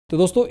तो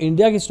दोस्तों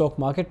इंडिया की स्टॉक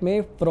मार्केट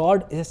में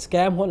फ्रॉड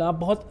स्कैम होना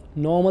बहुत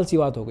नॉर्मल सी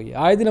बात हो गई है।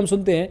 आए दिन हम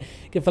सुनते हैं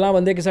कि फलां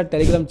बंदे के साथ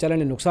टेलीग्राम चैनल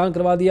ने नुकसान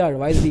करवा दिया,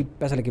 एडवाइजरी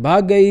पैसा लेके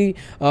भाग गई,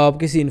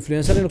 किसी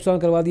इन्फ्लुएंसर ने नुकसान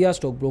करवा दिया,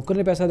 स्टॉक ब्रोकर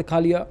ने पैसा दिखा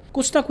लिया।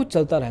 कुछ ना कुछ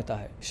चलता रहता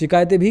है।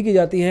 शिकायतें भी की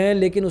जाती हैं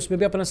लेकिन उसमें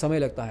भी अपना समय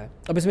लगता है।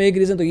 अब इसमें एक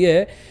रीज़न तो ये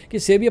है कि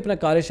सेबी अपना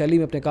कार्यशैली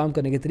में, अपने काम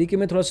करने के तरीके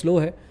में थोड़ा स्लो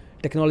है,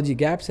 टेक्नोलॉजी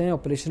गैप्स हैं,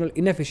 ऑपरेशनल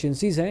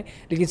इनएफिशिएंसीज हैं।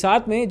 लेकिन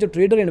साथ में जो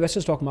ट्रेडर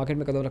इन्वेस्टर स्टॉक मार्केट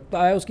में कदम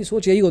रखता है उसकी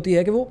सोच यही होती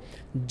है कि वो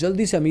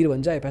जल्दी से अमीर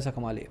बन जाए, पैसा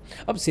कमा ले।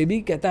 अब सेबी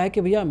कहता है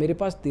कि भैया मेरे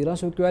पास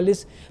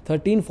 1341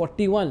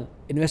 1341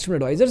 इन्वेस्टमेंट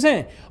एडवाइजर्स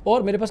हैं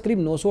और मेरे पास करीब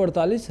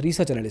 948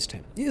 रिसर्च एनालिस्ट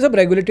हैं। ये सब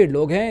रेगुलेटेड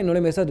लोग हैं, इन्होंने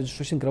मेरे साथ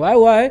रजिस्ट्रेशन करवाया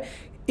हुआ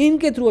है।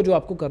 इनके थ्रू जो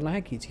आपको करना है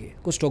कीजिए।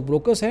 कुछ स्टॉक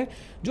ब्रोकर्स हैं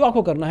जो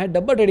आपको करना है,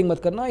 डब्बा ट्रेडिंग मत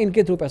करना,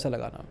 इनके थ्रू पैसा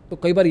लगाना। तो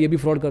कई बार ये भी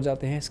फ्रॉड कर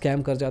जाते हैं,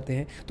 स्कैम कर जाते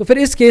हैं। तो फिर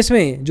इस केस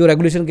में जो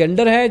रेगुलेशन के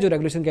अंडर है, जो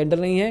रेगुलेशन के अंडर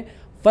नहीं है,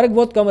 फ़र्क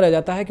बहुत कम रह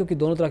जाता है, क्योंकि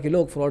दोनों तरह के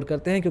लोग फ्रॉड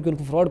करते हैं। क्योंकि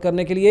उनको फ्रॉड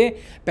करने के लिए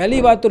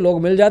पहली बात तो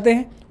लोग मिल जाते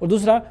हैं और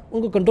दूसरा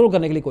उनको कंट्रोल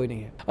करने के लिए कोई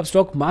नहीं है। अब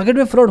स्टॉक मार्केट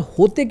में फ्रॉड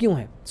होते क्यों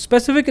हैं,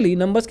 स्पेसिफिकली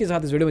नंबर्स के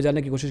साथ इस वीडियो में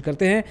जानने की कोशिश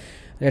करते हैं।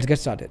 Let's get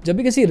started. जब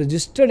भी किसी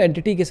रजिस्टर्ड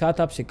एंटिटी के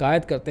साथ आप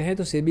शिकायत करते हैं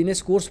तो सेबी ने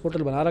स्कोर्स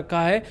पोर्टल बना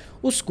रखा है।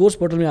 उस स्कोर्स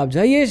पोर्टल में आप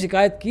जाइए,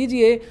 शिकायत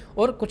कीजिए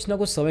और कुछ ना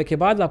कुछ समय के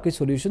बाद आपकी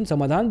सोल्यूशन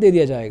समाधान दे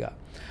दिया जाएगा।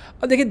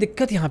 अब देखिए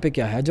दिक्कत यहाँ पे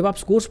क्या है, जब आप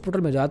स्कोर्स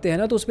पोर्टल में जाते हैं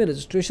ना तो उसमें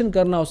रजिस्ट्रेशन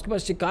करना, उसके बाद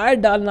शिकायत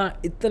डालना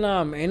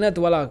इतना मेहनत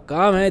वाला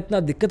काम है, इतना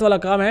दिक्कत वाला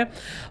काम है।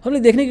 हमने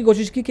देखने की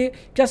कोशिश की कि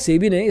क्या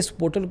सेबी ने इस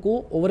पोर्टल को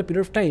over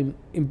period of time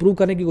improve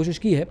करने की कोशिश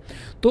की है।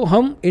 तो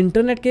हम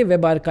इंटरनेट के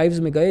वेब आर्काइव्स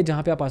में गए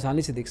जहाँ पे आप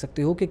आसानी से देख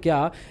सकते हो कि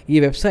क्या ये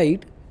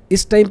वेबसाइट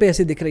इस टाइम पे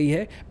ऐसे दिख रही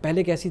है,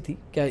 पहले कैसी थी,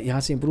 क्या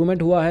यहाँ से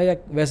इंप्रूवमेंट हुआ है या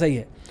वैसा ही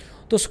है।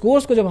 तो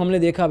स्कोर्स को जब हमने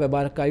देखा वेब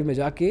आर्काइव में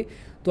जाके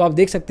तो आप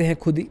देख सकते हैं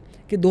खुद ही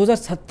कि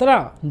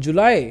 2017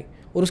 जुलाई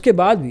और उसके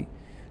बाद भी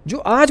जो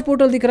आज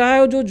पोर्टल दिख रहा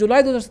है और जो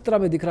जुलाई 2017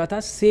 में दिख रहा था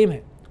सेम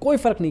है, कोई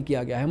फ़र्क नहीं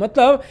किया गया है।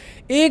 मतलब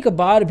एक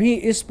बार भी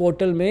इस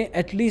पोर्टल में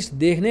एटलीस्ट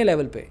देखने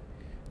लेवल पे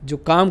जो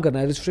काम करना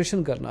है,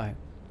 रजिस्ट्रेशन करना है,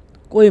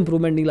 कोई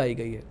इंप्रूवमेंट नहीं लाई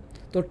गई है।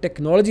 तो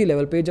टेक्नोलॉजी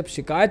लेवल पे जब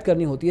शिकायत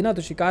करनी होती है ना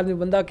तो शिकायत में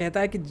बंदा कहता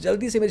है कि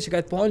जल्दी से मेरी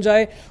शिकायत पहुंच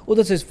जाए,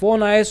 उधर से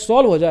फ़ोन आए,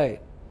 सॉल्व हो जाए,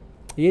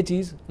 ये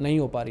चीज़ नहीं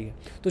हो पा रही है।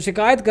 तो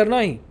शिकायत करना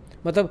ही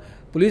मतलब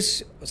पुलिस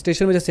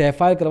स्टेशन में जैसे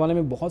एफआईआर करवाने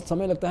में बहुत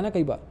समय लगता है ना,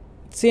 कई बार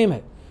सेम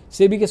है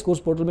सेबी के स्कोर्स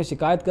पोर्टल में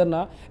शिकायत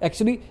करना।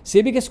 एक्चुअली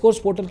सेबी के स्कोर्स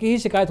पोर्टल की ही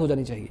शिकायत हो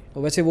जानी चाहिए।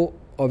 और वैसे वो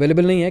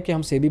अवेलेबल नहीं है कि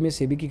हम सेबी में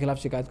सेबी के खिलाफ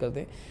शिकायत करते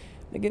हैं,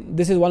 लेकिन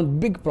this is one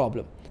big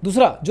problem.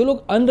 दूसरा, जो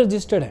लोग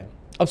अनरजिस्टर्ड हैं,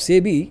 अब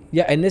सेबी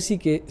या एनएससी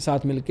के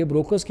साथ मिलकर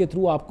ब्रोकर्स के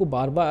थ्रू आपको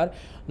बार बार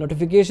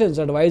नोटिफिकेशंस,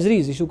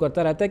 एडवाइजरीज इशू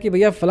करता रहता है कि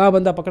भैया फलां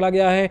बंदा पकड़ा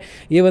गया है,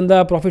 ये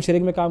बंदा प्रॉफिट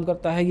शेयरिंग में काम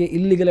करता है, ये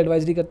इलीगल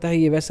एडवाइजरी करता है,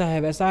 ये वैसा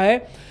है वैसा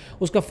है।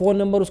 उसका फ़ोन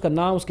नंबर, उसका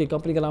नाम, उसकी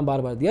कंपनी का नाम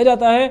बार बार दिया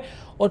जाता है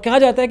और कहा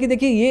जाता है कि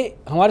देखिए ये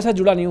हमारे साथ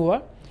जुड़ा नहीं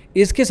हुआ,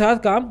 इसके साथ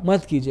काम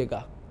मत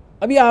कीजिएगा।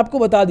 अब ये आपको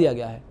बता दिया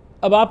गया है,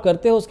 अब आप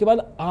करते हो, उसके बाद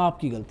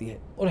आपकी गलती है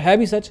और है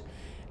भी सच।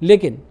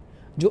 लेकिन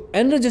जो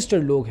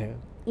अनरजिस्टर्ड लोग हैं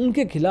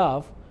उनके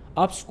खिलाफ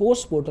आप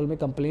स्कोर्स पोर्टल में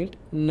कंप्लेंट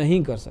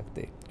नहीं कर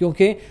सकते,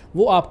 क्योंकि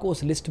वो आपको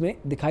उस लिस्ट में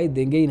दिखाई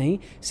देंगे ही नहीं।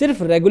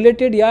 सिर्फ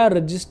रेगुलेटेड या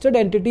रजिस्टर्ड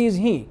एंटिटीज़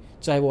ही,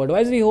 चाहे वो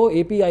एडवाइजरी हो,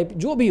 एपीआई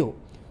जो भी हो,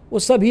 वो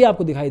सभी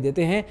आपको दिखाई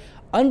देते हैं।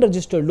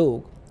 अनरजिस्टर्ड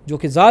लोग, जो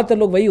कि ज़्यादातर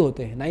लोग वही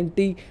होते हैं,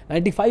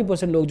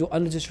 95% लोग जो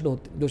अनरजिस्टर्ड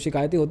होते, जो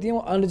शिकायतें होती हैं वो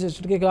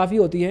अनरजिस्टर्ड के खिलाफ ही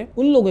होती हैं।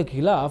 उन लोगों के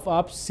खिलाफ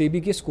आप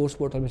सेबी के स्कोर्स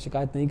पोर्टल में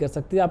शिकायत नहीं कर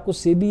सकते। आपको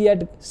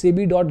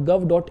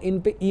sebi@sebi.gov.in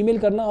पे ईमेल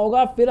करना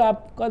होगा, फिर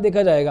आपका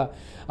देखा जाएगा।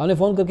 हमने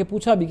फ़ोन करके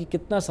पूछा भी कि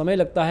कितना समय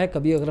लगता है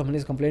कभी अगर हमने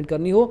कंप्लेंट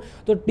करनी हो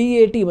तो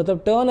TAT मतलब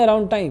टर्न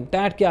अराउंड टाइम,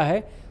 टैट क्या है,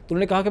 तो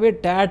उन्होंने कहा कि भाई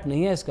टैट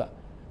नहीं है इसका,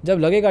 जब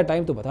लगेगा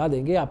टाइम तो बता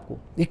देंगे आपको,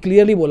 ये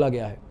क्लियरली बोला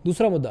गया है।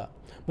 दूसरा मुद्दा,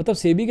 मतलब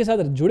सेबी के साथ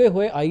जुड़े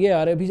हुए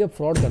IARA भी जब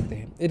फ्रॉड करते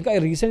हैं, इनका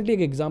रिसेंटली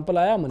एक एग्जांपल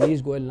आया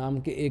मनीष गोयल नाम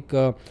के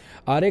एक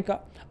आरए का।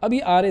 अब ये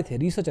आरए थे,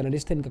 रिसर्च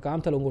एनालिस्ट थे, इनका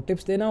काम था लोगों को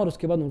टिप्स देना और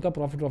उसके बाद उनका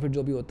प्रॉफिट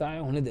जो भी होता है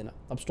उन्हें देना।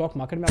 अब स्टॉक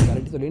मार्केट में आप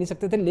गारंटी तो ले नहीं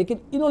सकते थे, लेकिन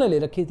इन्होंने ले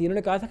रखी थी।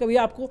 इन्होंने कहा था कि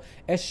भैया आपको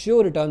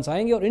एश्योर रिटर्न्स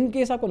आएंगे और इन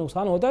केस आपको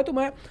नुकसान होता है तो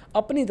मैं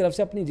अपनी तरफ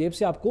से, अपनी जेब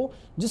से आपको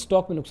जिस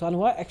स्टॉक में नुकसान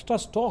हुआ, एक्स्ट्रा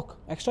स्टॉक,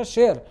 एक्स्ट्रा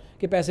शेयर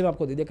के पैसे मैं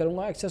आपको दे दिया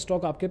करूँगा, एक्स्ट्रा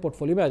स्टॉक आपके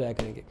पोर्टफोलियो में आ जाया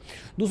करेंगे।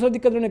 दूसरा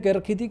दिक्कत उन्होंने कह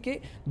रखी थी कि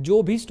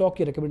जो भी स्टॉक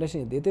की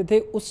रिकमेंडेशन देते थे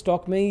उस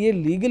स्टॉक में ये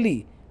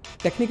लीगली,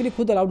 टेक्निकली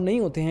खुद अलाउड नहीं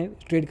होते हैं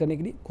ट्रेड करने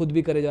के लिए, खुद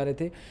भी करे जा रहे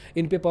थे।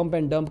 इन पे पंप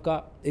एंड डंप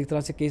का एक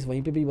तरह से केस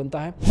वहीं पे भी बनता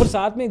है। और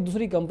साथ में एक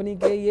दूसरी कंपनी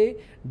के ये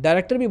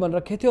डायरेक्टर भी बन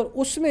रखे थे और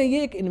उसमें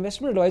ये एक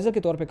इन्वेस्टमेंट एडवाइजर के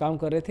तौर पे काम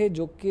कर रहे थे,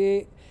 जो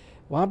कि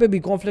वहाँ पे भी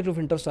कॉन्फ्लिक्ट ऑफ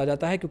इंटरेस्ट आ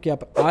जाता है, क्योंकि आप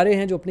आ रहे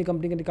हैं जो अपनी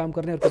कंपनी के लिए काम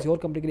कर रहे हैं और किसी और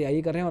कंपनी के लिए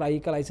आईए कर रहे हैं और आईए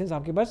का लाइसेंस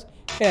आपके पास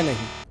है नहीं।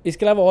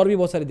 इसके अलावा और भी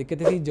बहुत सारी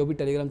दिक्कतें थी। जो भी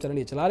टेलीग्राम चैनल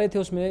ये चला रहे थे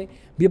उसमें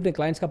भी अपने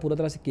क्लाइंट्स का पूरा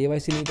तरह से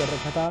KYC नहीं कर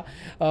रखा था।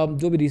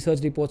 जो भी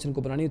रिसर्च रिपोर्ट्स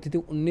इनको बनानी होती थी,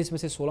 19 में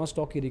से 16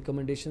 स्टॉक की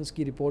रिकमेंडेशंस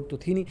की रिपोर्ट तो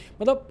थी नहीं।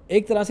 मतलब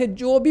एक तरह से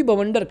जो भी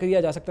बवंडर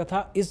किया जा सकता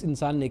था इस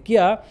इंसान ने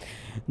किया।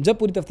 जब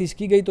पूरी तफ्तीश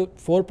की गई तो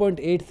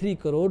 4.83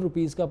 करोड़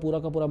रुपीज़ का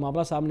पूरा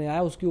मामला सामने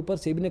आया। उसके ऊपर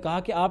सेबी ने कहा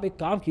कि आप एक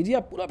काम कीजिए,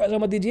 आप पूरा पैसा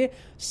मत दीजिए,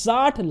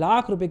 60 लाख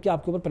रुपए की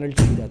आपके ऊपर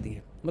पेनल्टी दी जाती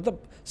है। मतलब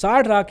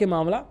 60 लाख के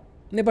मामला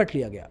निपट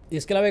लिया गया।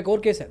 इसके अलावा एक और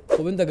केस है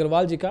गोविंद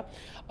अग्रवाल जी का।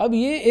 अब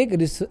ये एक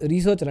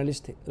रिसर्च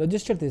एनालिस्ट थे,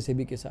 रजिस्टर्ड थे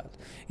सेबी के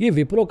साथ। ये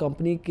विप्रो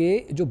कंपनी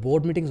के जो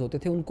बोर्ड मीटिंग्स होते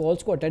थे उन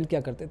कॉल्स को अटेंड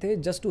किया करते थे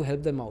just to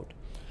help them out.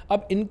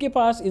 अब इनके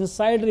पास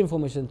इनसाइडर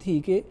इंफॉर्मेशन थी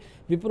कि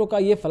विप्रो का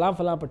ये फलां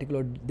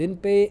पर्टिकुलर दिन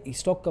पे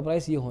स्टॉक का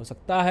प्राइस ये हो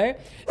सकता है।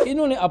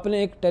 इन्होंने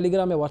अपने एक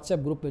टेलीग्राम या व्हाट्सएप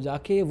ग्रुप में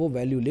जाके वो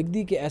वैल्यू लिख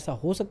दी कि ऐसा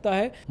हो सकता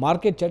है।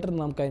 मार्केट चैटर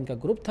नाम का इनका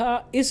ग्रुप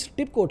था। इस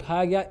टिप को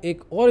उठाया गया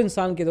एक और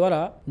इंसान के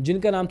द्वारा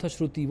जिनका नाम था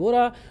श्रुति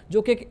वोरा,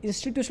 जो कि एक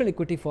इंस्टीट्यूशनल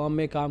इक्विटी फर्म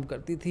में काम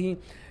करती थी।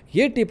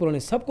 ये टिप उन्होंने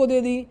सबको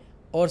दे दी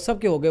और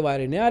सबके हो गए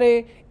वायरे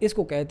न्यारे।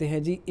 इसको कहते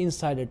हैं जी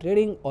इनसाइडर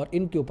ट्रेडिंग और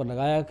इनके ऊपर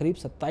लगाया करीब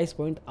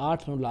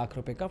 27.89 लाख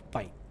रुपए का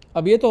फाइन।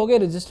 अब ये तो हो गए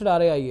रजिस्टर्ड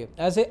RAIA।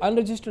 ऐसे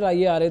अनरजिस्टर्ड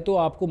RAIA तो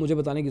आपको मुझे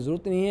बताने की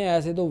जरूरत नहीं है।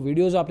 ऐसे तो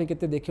वीडियोस आपने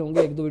कितने देखे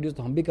होंगे, 1-2 वीडियोस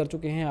तो हम भी कर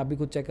चुके हैं, आप भी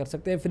खुद चेक कर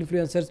सकते हैं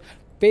फिनफ्लुएंसर्स,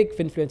 फेक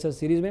फिनफ्लुएंसर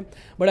सीरीज में।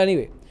 बट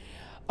एनीवे,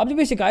 अब जब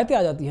ये शिकायतें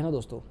आ जाती है ना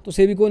दोस्तों, तो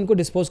सेबी को इनको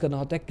डिस्पोज करना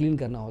होता है, क्लीन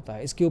करना होता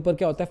है। इसके ऊपर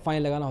क्या होता है,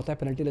 फाइन लगाना होता है,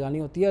 पेनल्टी लगानी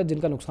होती है और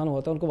जिनका नुकसान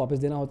होता है उनको वापस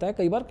देना होता है।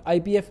 कई बार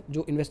IPF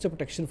जो इन्वेस्टर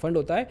प्रोटेक्शन फंड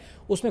होता है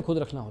उसमें खुद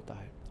रखना होता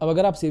है। अब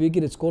अगर आप सेबी की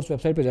रिस्क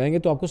वेबसाइट पर जाएंगे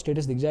तो आपको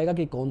स्टेटस दिख जाएगा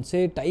कि कौन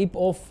से type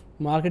of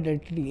market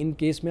entity in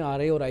case में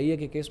RA और IA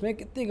के केस में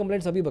कितनी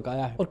कंप्लेंट्स अभी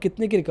बकाया है और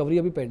कितने की रिकवरी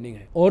अभी पेंडिंग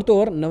है। और तो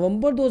और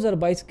नवंबर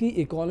 2022 की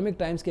इकोनॉमिक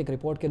टाइम्स के एक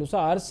रिपोर्ट के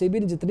अनुसार सेबी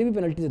ने जितनी भी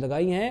पेनल्टीज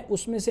लगाई हैं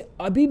उसमें से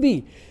अभी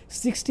भी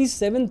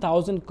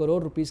 67,000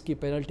 करोड़ रुपीस की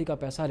पेनल्टी का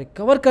पैसा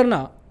रिकवर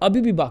करना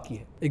अभी भी बाकी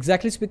है।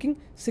 एग्जैक्टली स्पीकिंग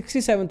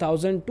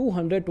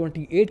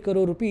 67,228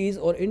 करोड़ रुपीस,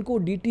 और इनको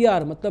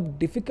DTR मतलब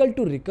डिफिकल्ट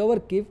टू रिकवर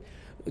के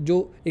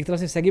जो एक तरह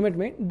से सेगमेंट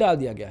में डाल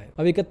दिया गया है।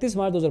 अब 31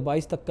 मार्च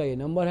 2022 तक का ये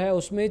नंबर है।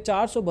 उसमें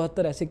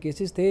 472 ऐसे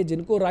केसेस थे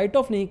जिनको राइट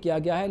ऑफ नहीं किया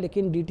गया है,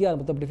 लेकिन DTR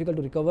मतलब डिफिकल्ट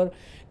टू रिकवर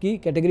की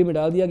कैटेगरी में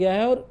डाल दिया गया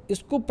है और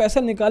इसको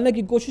पैसा निकालने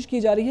की कोशिश की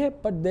जा रही है,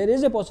 but there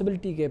is a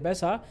possibility कि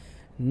पैसा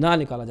ना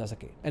निकाला जा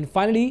सके। एंड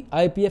फाइनली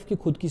IPF की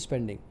खुद की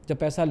स्पेंडिंग, जब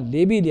पैसा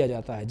ले भी लिया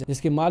जाता है,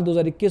 जिसके मार्च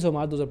 2021 और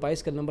मार्च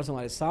 2022 के नंबर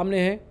हमारे सामने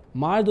हैं।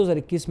 मार्च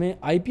 2021 में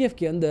IPF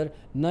के अंदर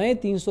नए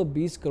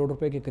 320 करोड़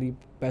रुपए के करीब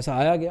पैसा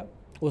आया गया।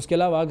 उसके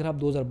अलावा अगर आप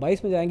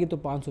 2022 में जाएंगे तो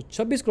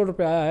 526 करोड़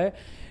रुपए आया है,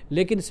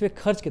 लेकिन इसमें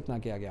खर्च कितना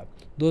किया गया?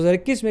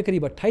 2021 में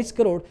करीब 28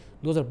 करोड़,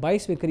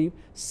 2022 में करीब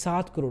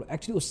 7 करोड़,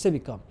 एक्चुअली उससे भी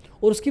कम।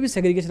 और उसकी भी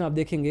सेग्रीगेशन आप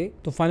देखेंगे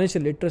तो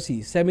financial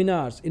literacy,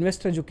 seminars,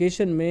 investor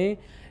education में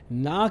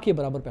ना के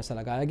बराबर पैसा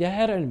लगाया गया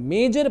है। एंड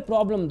मेजर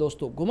प्रॉब्लम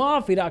दोस्तों, घुमा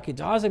फिरा के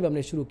जहाँ से भी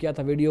हमने शुरू किया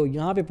था वीडियो,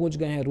 यहाँ पे पहुँच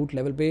गए हैं रूट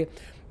लेवल पे।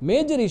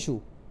 मेजर इशू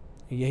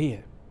यही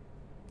है,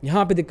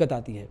 यहाँ पे दिक्कत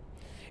आती है।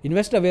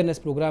 इन्वेस्टर अवेयरनेस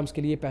प्रोग्राम्स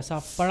के लिए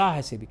पैसा पड़ा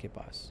है सेबी के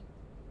पास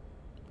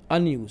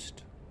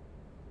अनयूज्ड,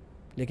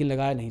 लेकिन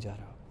लगाया नहीं जा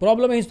रहा।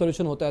 प्रॉब्लम ही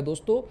सॉल्यूशन होता है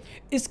दोस्तों।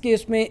 इस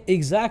केस में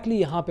एग्जैक्टली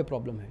यहाँ पे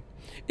प्रॉब्लम है।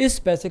 इस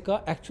पैसे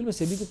का एक्चुअल में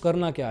सेबी को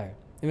करना क्या है?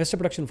 इन्वेस्टर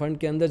प्रोटेक्शन फंड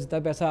के अंदर जितना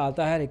पैसा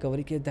आता है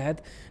रिकवरी के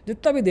तहत,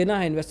 जितना भी देना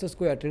है इन्वेस्टर्स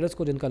को या ट्रेडर्स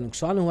को जिनका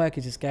नुकसान हुआ है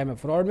किसी स्कैम या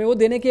फ्रॉड में, वो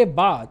देने के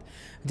बाद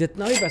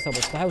जितना भी पैसा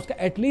बचता है उसका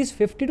एटलीस्ट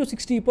 50 to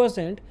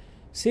 60%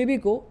 सेबी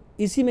को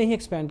इसी में ही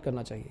एक्सपेंड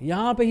करना चाहिए।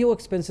 यहाँ पे ही वो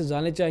एक्सपेंसेस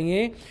जाने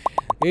चाहिए।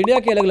 इंडिया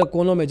के अलग अलग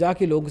कोनों में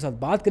जाके लोगों के साथ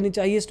बात करनी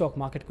चाहिए, स्टॉक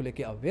मार्केट को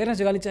लेके अवेयरनेस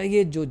जगानी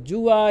चाहिए, जो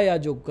जुआ या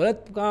जो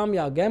गलत काम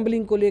या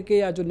गैम्बलिंग को लेके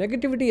या जो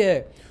नेगेटिविटी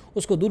है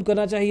उसको दूर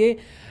करना चाहिए।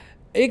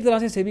 एक तरह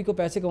से सेबी को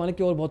पैसे कमाने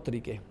के और बहुत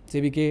तरीके हैं।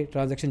 सेबी के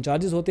ट्रांजैक्शन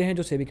चार्जेस होते हैं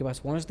जो सेबी के पास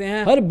पहुंचते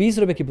हैं। हर 20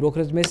 रुपए की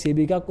ब्रोकरेज में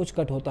सेबी का कुछ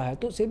कट होता है,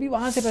 तो सेबी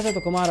वहां से पैसा तो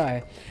कमा रहा है,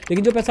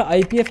 लेकिन जो पैसा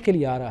IPF के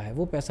लिए आ रहा है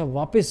वो पैसा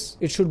वापस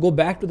it should go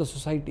back to the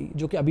society,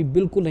 जो कि अभी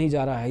बिल्कुल नहीं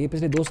जा रहा है। ये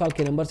पिछले 2 साल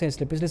के नंबर से,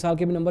 इसलिए पिछले साल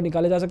के भी नंबर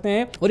निकाले जा सकते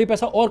हैं। और ये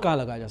पैसा और कहाँ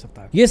लगाया जा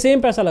सकता है? ये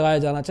सेम पैसा लगाया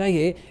जाना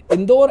चाहिए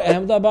इंदौर,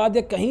 अहमदाबाद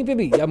या कहीं पे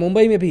भी, या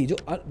मुंबई में भी, जो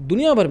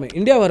दुनिया भर में,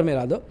 इंडिया भर में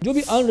रादर, जो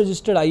भी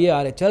अनरजिस्टर्ड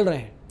IARA चल रहे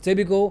हैं।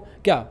 सेबी को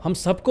क्या, हम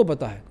सबको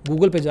पता है,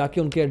 गूगल पे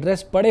जाके उनके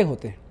एड्रेस पड़े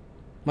होते हैं,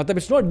 मतलब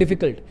इट्स नॉट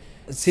डिफिकल्ट।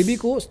 सेबी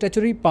को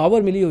स्टैट्यूटरी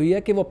पावर मिली हुई है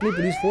कि वो अपनी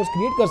पुलिस फोर्स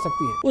क्रिएट कर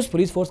सकती है। उस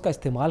पुलिस फोर्स का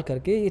इस्तेमाल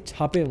करके ये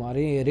छापे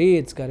मारें,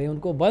 रेड्स करें,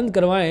 उनको बंद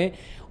करवाएं।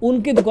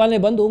 उनकी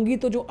दुकानें बंद होंगी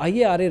तो जो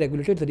IARA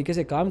रेगुलेटेड तरीके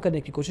से काम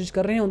करने की कोशिश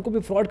कर रहे हैं उनको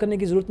भी फ्रॉड करने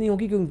की जरूरत नहीं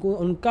होगी, क्योंकि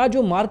उनका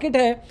जो मार्केट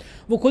है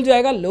वो खुल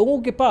जाएगा। लोगों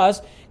के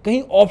पास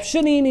कहीं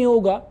ऑप्शन ही नहीं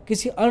होगा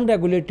किसी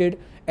अनरेगुलेटेड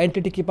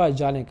एंटिटी के पास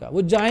जाने का,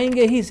 वो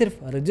जाएंगे ही सिर्फ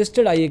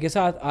रजिस्टर्ड IA के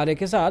साथ, RA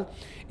के साथ।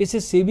 इससे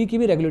सेबी की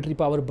भी रेगुलेटरी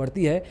पावर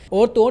बढ़ती है।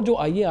 और तो और जो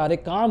IARA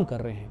काम कर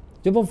रहे हैं,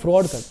 जब वो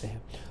फ्रॉड करते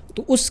हैं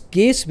तो उस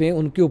केस में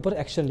उनके ऊपर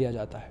एक्शन लिया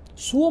जाता है।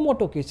 सुओ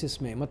मोटो केसेस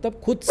में, मतलब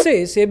खुद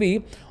से सेबी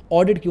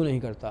ऑडिट क्यों नहीं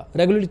करता,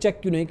 रेगुलरली चेक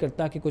क्यों नहीं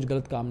करता कि कुछ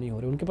गलत काम नहीं हो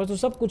रहे? उनके पास तो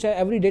सब कुछ है,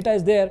 एवरी डेटा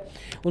इज देयर।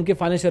 उनके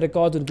फाइनेंशियल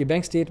रिकॉर्ड्स, उनकी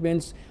बैंक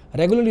स्टेटमेंट्स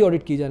रेगुलरली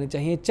ऑडिट की जानी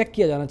चाहिए, चेक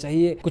किया जाना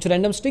चाहिए, कुछ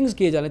रैंडम स्टिंग्स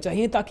किए जाने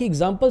चाहिए, ताकि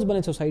एग्जांपल्स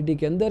बने सोसाइटी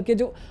के अंदर के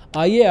जो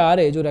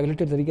IARA जो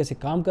रेगुलेटेड तरीके से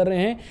काम कर रहे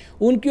हैं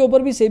उनके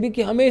ऊपर भी सेबी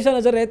की हमेशा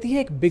नजर रहती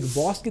है। एक बिग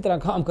बॉस की तरह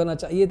काम करना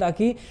चाहिए,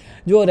 ताकि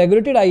जो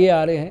रेगुलेटेड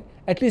IARA हैं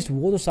एटलीस्ट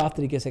वो तो साफ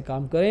तरीके से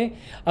काम करें।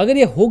 अगर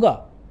ये होगा,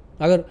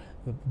 अगर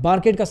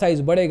मार्केट का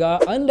साइज बढ़ेगा,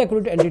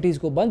 अनरेगुलेटेड एंटिटीज़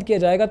को बंद किया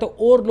जाएगा, तो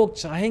और लोग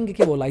चाहेंगे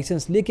कि वो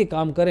लाइसेंस लेके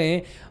काम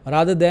करें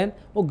रादर देन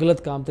वो गलत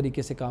काम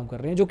तरीके से काम कर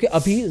रहे हैं, जो कि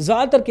अभी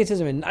ज़्यादातर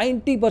केसेस में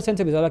 90%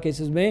 से भी ज़्यादा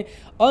केसेस में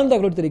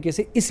अनरेगुलेटेड तरीके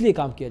से इसलिए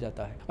काम किया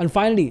जाता है। एंड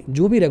फाइनली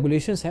जो भी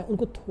रेगुलेशंस हैं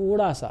उनको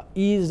थोड़ा सा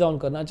ईज डाउन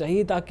करना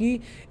चाहिए ताकि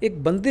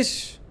एक बंदिश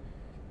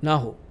ना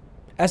हो।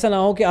 ऐसा ना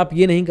हो कि आप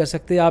ये नहीं कर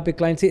सकते, आप एक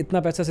क्लाइंट से इतना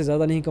पैसा से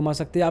ज़्यादा नहीं कमा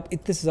सकते, आप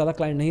इतने से ज़्यादा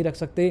क्लाइंट नहीं रख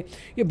सकते।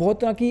 ये बहुत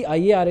तरह की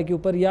IARA के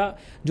ऊपर या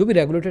जो भी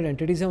रेगुलेटेड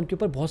एंटिटीज़ हैं उनके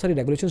ऊपर बहुत सारी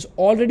रेगुलेशंस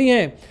ऑलरेडी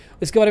हैं।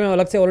 इसके बारे में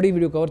अलग से ऑलरेडी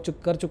वीडियो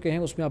कर चुके हैं,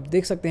 उसमें आप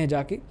देख सकते हैं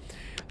जाके,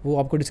 वो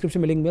आपको डिस्क्रिप्शन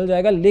में लिंक मिल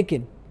जाएगा।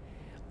 लेकिन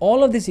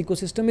all of this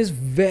ecosystem is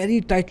very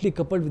tightly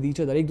coupled with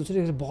each other, एक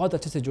दूसरे से बहुत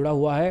अच्छे से जुड़ा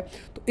हुआ है।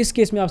 तो इस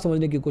केस में आप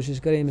समझने की कोशिश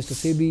करें मिस्टर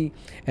सेबी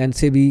एंड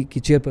सेबी की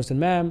चेयरपर्सन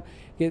मैम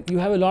कि you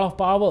have a lot of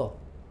power,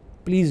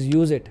 please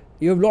use it.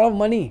 You have lot of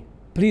money,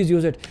 please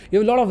use it. You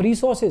have lot of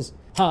resources.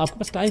 हाँ, आपके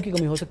पास टाइम की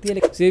कमी हो सकती है,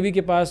 लेकिन सेबी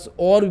के पास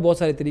और भी बहुत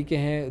सारे तरीके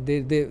हैं।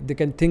 They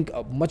can think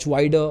much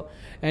wider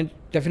and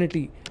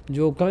definitely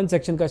जो कमेंट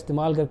सेक्शन का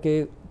इस्तेमाल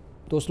करके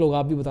दोस्त लोग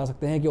आप भी बता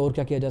सकते हैं कि और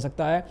क्या किया जा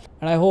सकता है।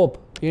 एंड आई होप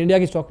इंडिया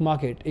की स्टॉक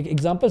मार्केट एक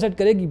एग्जांपल सेट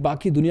करेगी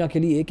बाकी दुनिया के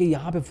लिए कि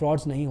यहाँ पे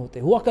फ्रॉड्स नहीं होते,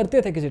 हुआ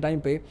करते थे किसी टाइम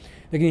पे,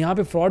 लेकिन यहाँ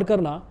पे फ्रॉड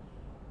करना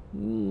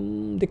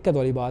दिक्कत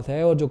वाली बात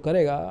है, और जो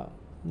करेगा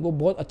वो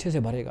बहुत अच्छे से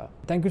भरेगा।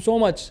 थैंक यू सो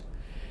मच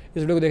इस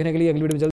वीडियो को देखने के लिए। अगली वीडियो में